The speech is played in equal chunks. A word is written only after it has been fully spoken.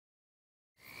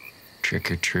trick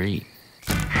or treat.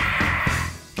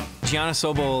 Gianna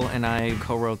Sobol and I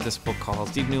co-wrote this book called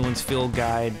Steve Newlin's Field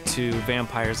Guide to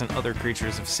Vampires and Other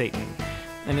Creatures of Satan.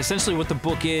 And essentially what the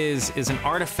book is an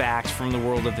artifact from the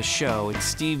world of the show. It's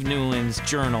Steve Newlin's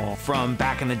journal from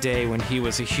back in the day when he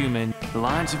was a human. The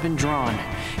lines have been drawn.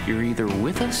 You're either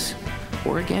with us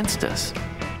or against us.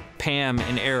 Pam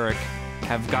and Eric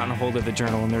have gotten a hold of the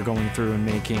journal, and they're going through and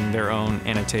making their own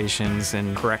annotations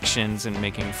and corrections and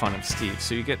making fun of Steve.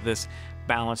 So you get this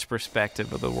balanced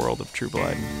perspective of the world of True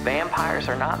Blood. Vampires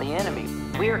are not the enemy.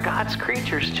 We are God's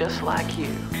creatures just like you.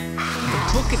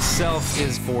 The book itself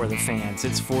is for the fans.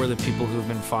 It's for the people who've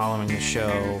been following the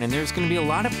show. And there's going to be a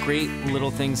lot of great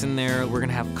little things in there. We're going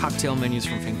to have cocktail menus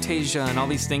from Fangtasia and all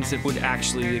these things that would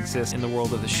actually exist in the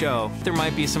world of the show. There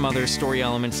might be some other story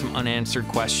elements, some unanswered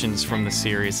questions from the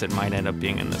series that might end up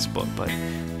being in this book, but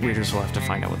readers will have to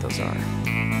find out what those are.